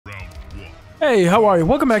Hey, how are you?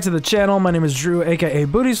 Welcome back to the channel. My name is Drew, aka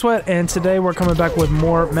Booty Sweat, and today we're coming back with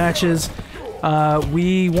more matches.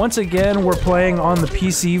 Once again, we're playing on the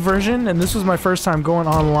PC version, and this was my first time going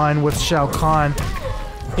online with Shao Kahn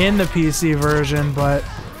in the PC version, but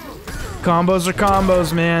combos are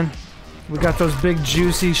combos, man. We got those big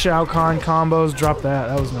juicy Shao Kahn combos. Drop that.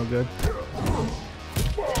 That was no good.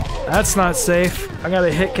 That's not safe. I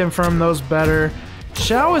gotta hit confirm those better.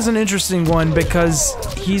 Shao is an interesting one because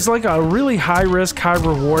he's like a really high-risk,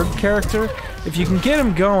 high-reward character. If you can get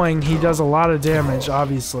him going, he does a lot of damage,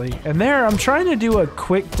 obviously. And there, I'm trying to do a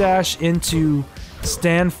quick dash into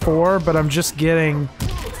stand 4, but I'm just getting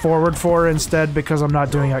forward 4 instead because I'm not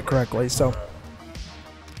doing it correctly, so...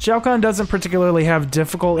 Shao Kahn doesn't particularly have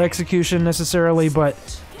difficult execution necessarily, but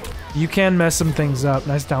you can mess some things up.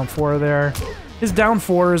 Nice down 4 there. His down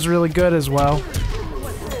 4 is really good as well.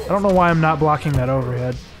 I don't know why I'm not blocking that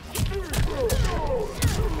overhead.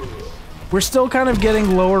 We're still kind of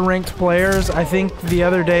getting lower ranked players. I think the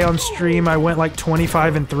other day on stream I went like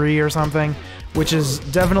 25-3 or something, which is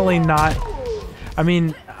definitely not... I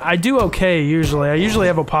mean, I do okay usually. I usually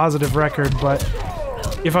have a positive record, but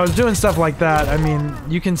if I was doing stuff like that, I mean,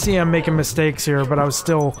 you can see I'm making mistakes here, but I was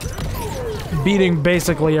still beating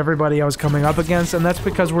basically everybody I was coming up against, and that's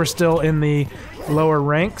because we're still in the lower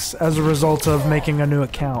ranks as a result of making a new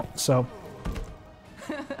account, so...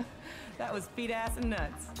 That was feet, ass, and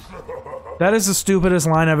nuts. That is the stupidest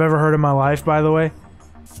line I've ever heard in my life, by the way.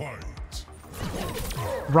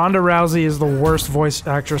 Ronda Rousey is the worst voice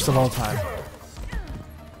actress of all time.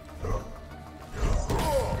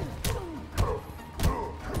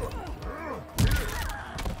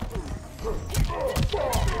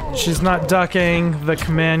 She's not ducking the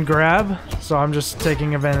command grab, so I'm just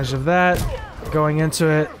taking advantage of that. Going into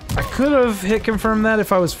it. I could have hit confirm that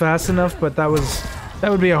if I was fast enough, but that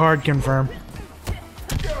would be a hard confirm.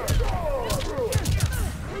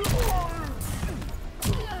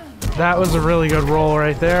 That was a really good roll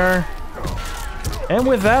right there. And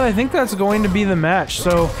with that, I think that's going to be the match.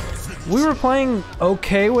 So, we were playing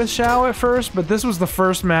okay with Shao at first, but this was the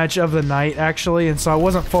first match of the night, actually, and so I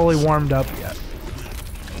wasn't fully warmed up yet.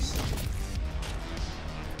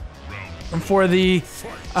 And for the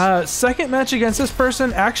second match against this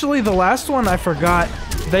person, actually the last one I forgot,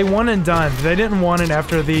 they won and done. They didn't want it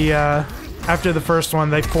after the first one.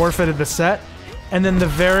 They forfeited the set, and then the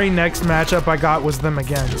very next matchup I got was them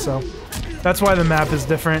again. So that's why the map is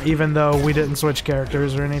different, even though we didn't switch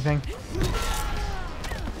characters or anything.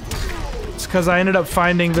 It's because I ended up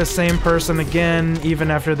finding this same person again, even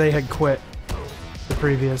after they had quit the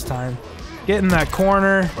previous time. Get in that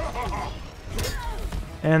corner.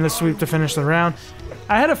 And the sweep to finish the round.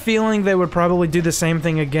 I had a feeling they would probably do the same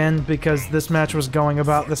thing again because this match was going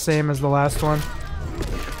about the same as the last one.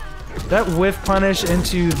 That whiff punish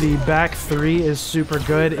into the back 3 is super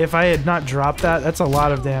good. If I had not dropped that, that's a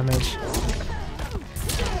lot of damage.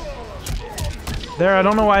 There, I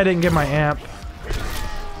don't know why I didn't get my amp.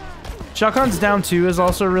 Shao Kahn's down 2 is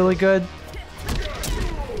also really good.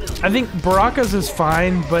 I think Baraka's is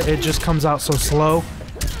fine, but it just comes out so slow.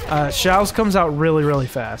 Shao's comes out really, really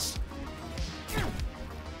fast.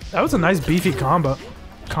 That was a nice beefy combo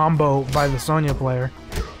by the Sonya player.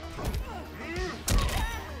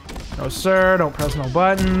 No sir, don't press no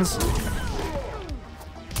buttons.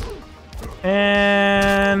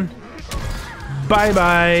 And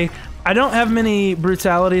bye-bye. I don't have many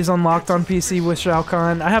brutalities unlocked on PC with Shao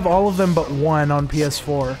Kahn. I have all of them but one on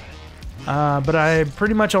PS4. But I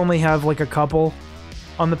pretty much only have like a couple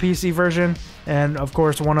on the PC version. And of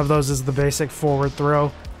course, one of those is the basic forward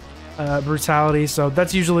throw brutality, so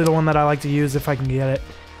that's usually the one that I like to use if I can get it.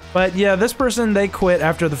 But yeah, this person, they quit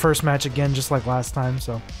after the first match again, just like last time,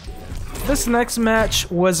 so. This next match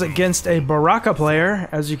was against a Baraka player.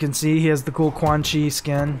 As you can see, he has the cool Quan Chi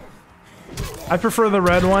skin. I prefer the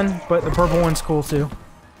red one, but the purple one's cool too.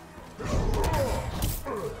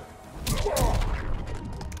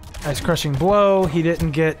 Nice crushing blow. He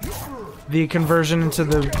didn't get the conversion into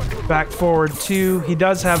the back forward 2. He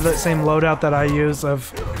does have that same loadout that I use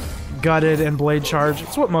of gutted and blade charge.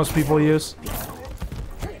 It's what most people use.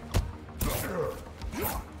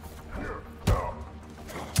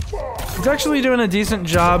 He's actually doing a decent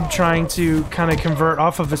job trying to kind of convert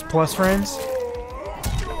off of his plus frames.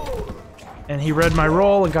 And he read my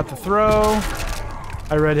roll and got the throw.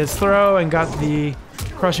 I read his throw and got the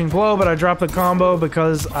crushing blow, but I dropped the combo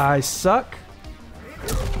because I suck.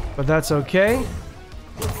 But that's okay.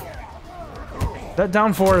 That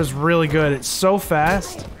down 4 is really good. It's so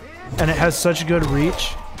fast, and it has such good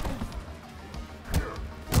reach.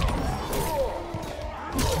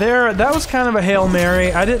 There, that was kind of a Hail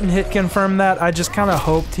Mary. I didn't hit confirm that. I just kind of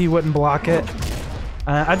hoped he wouldn't block it.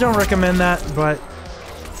 I don't recommend that, but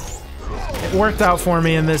it worked out for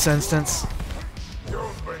me in this instance.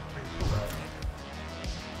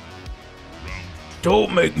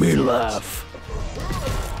 Don't make me laugh.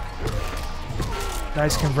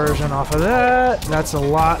 Nice conversion off of that. That's a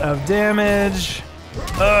lot of damage.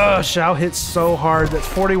 Ugh, Shao hits so hard. That's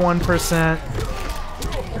 41%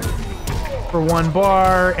 for 1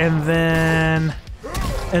 bar, and then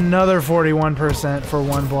another 41% for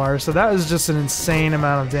 1 bar. So that was just an insane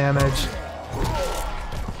amount of damage.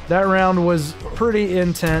 That round was pretty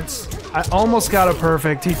intense. I almost got a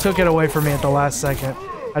perfect. He took it away from me at the last second.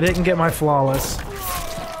 I didn't get my flawless.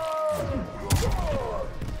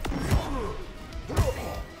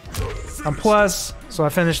 I'm plus, so I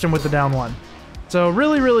finished him with the down 1. So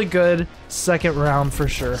really, really good second round for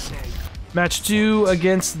sure. Match 2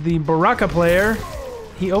 against the Baraka player.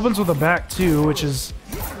 He opens with a back 2, which is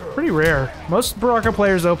pretty rare. Most Baraka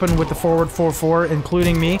players open with the forward 4-4,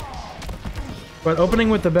 including me. But opening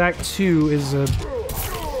with the back 2 is a,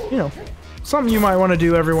 you know, something you might want to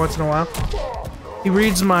do every once in a while. He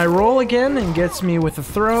reads my roll again and gets me with a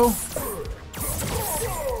throw.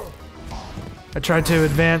 I tried to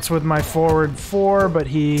advance with my forward 4, but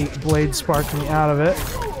he blade sparked me out of it.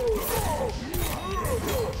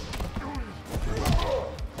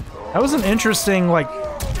 That was an interesting, like,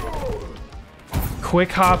 quick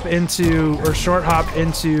hop into, or short hop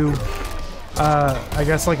into, I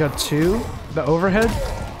guess like a 2, the overhead.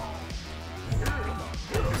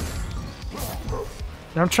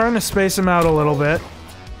 Now I'm trying to space him out a little bit.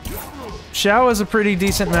 Shao is a pretty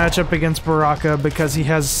decent matchup against Baraka because he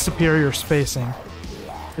has superior spacing.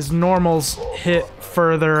 His normals hit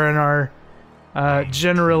further and are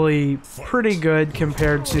generally pretty good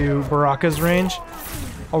compared to Baraka's range.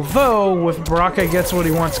 Although, if Baraka gets what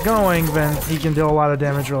he wants going, then he can deal a lot of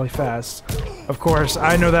damage really fast. Of course,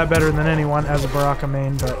 I know that better than anyone as a Baraka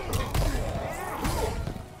main, but...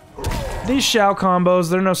 these Shao combos,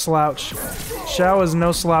 they're no slouch. Shao is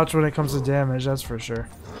no slouch when it comes to damage, that's for sure.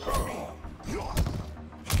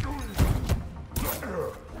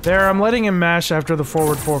 There, I'm letting him mash after the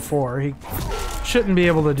forward 4-4. He shouldn't be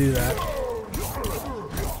able to do that.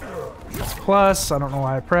 It's plus, I don't know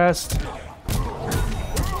why I pressed.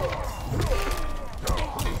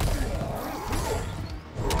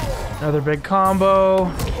 Another big combo.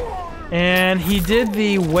 And he did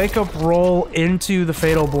the wake-up roll into the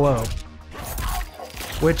fatal blow.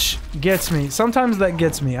 Which gets me. Sometimes that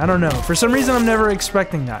gets me. I don't know. For some reason, I'm never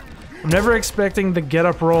expecting that. I'm never expecting the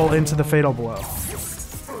get-up roll into the fatal blow.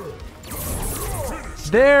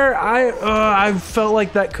 There, I felt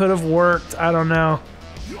like that could have worked. I don't know.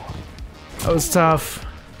 That was tough.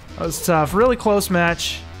 That was tough. Really close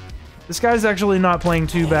match. This guy's actually not playing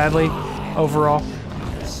too badly overall.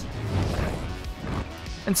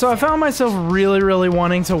 And so I found myself really, really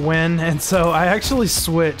wanting to win, and so I actually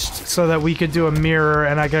switched so that we could do a mirror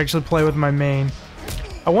and I could actually play with my main.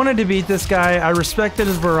 I wanted to beat this guy. I respected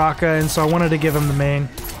his Baraka, and so I wanted to give him the main.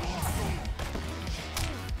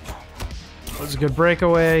 That was a good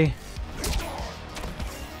breakaway.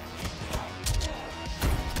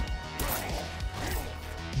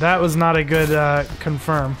 That was not a good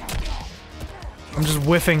confirm. I'm just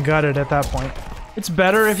whiffing gutted at that point. It's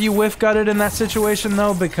better if you whiff gutted in that situation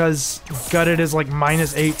though, because gutted is like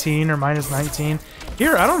minus 18 or minus 19.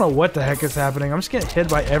 Here, I don't know what the heck is happening. I'm just getting hit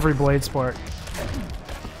by every blade spark.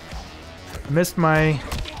 Missed my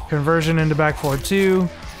conversion into back forward 2.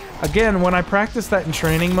 Again, when I practice that in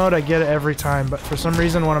training mode, I get it every time, but for some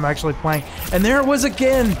reason when I'm actually playing... And there it was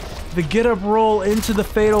again! The get-up roll into the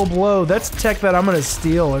fatal blow. That's tech that I'm gonna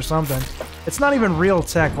steal or something. It's not even real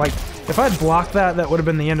tech. Like, if I'd blocked that, that would have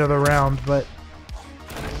been the end of the round, but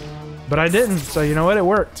I didn't, so you know what? It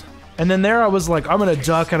worked. And then there I was like, I'm gonna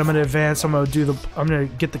duck and I'm gonna advance, I'm gonna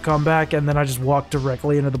get the comeback, and then I just walked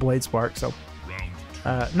directly into the blade spark, so...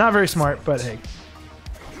 not very smart, but hey.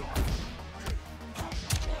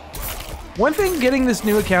 One thing getting this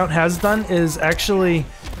new account has done is actually...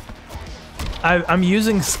 I'm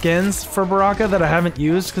using skins for Baraka that I haven't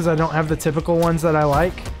used because I don't have the typical ones that I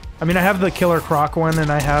like. I mean, I have the Killer Croc one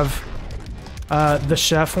and I have the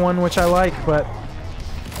Chef one, which I like, but...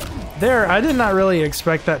 There, I did not really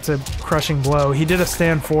expect that to Crushing Blow. He did a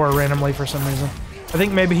stand 4 randomly for some reason. I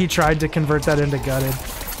think maybe he tried to convert that into Gutted.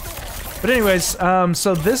 But anyways,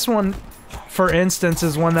 so this one, for instance,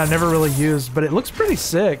 is one that I never really used, but it looks pretty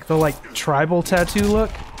sick. The, like, tribal tattoo look.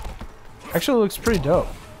 Actually looks pretty dope.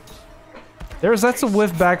 That's a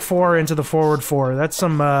whiff back 4 into the forward 4. That's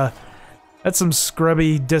some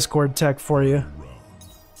scrubby Discord tech for you.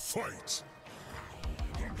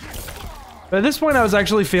 But at this point, I was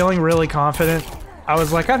actually feeling really confident. I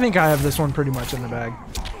was like, I think I have this one pretty much in the bag.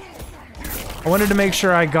 I wanted to make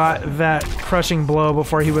sure I got that crushing blow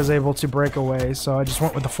before he was able to break away, so I just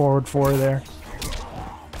went with the forward 4 there.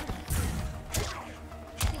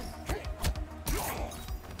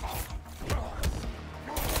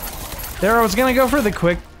 There, I was gonna go for the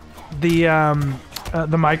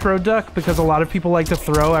micro duck because a lot of people like to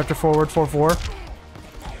throw after forward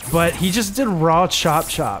 4-4, but he just did raw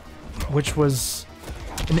chop, which was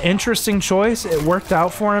an interesting choice. It worked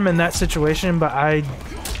out for him in that situation, but I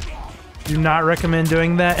do not recommend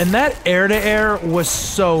doing that. And that air-to-air was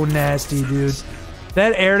so nasty, dude.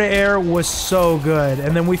 That air-to-air was so good.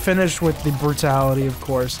 And then we finished with the brutality, of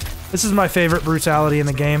course. This is my favorite brutality in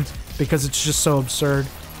the game because it's just so absurd.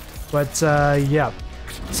 But, yeah.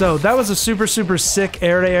 So that was a super, super sick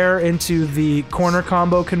air-to-air into the corner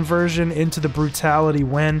combo conversion into the brutality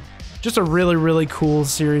win. Just a really, really cool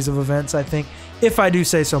series of events, I think, if I do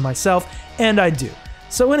say so myself, and I do.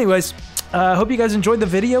 So anyways, hope you guys enjoyed the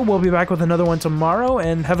video. We'll be back with another one tomorrow,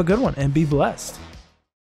 and have a good one, and be blessed.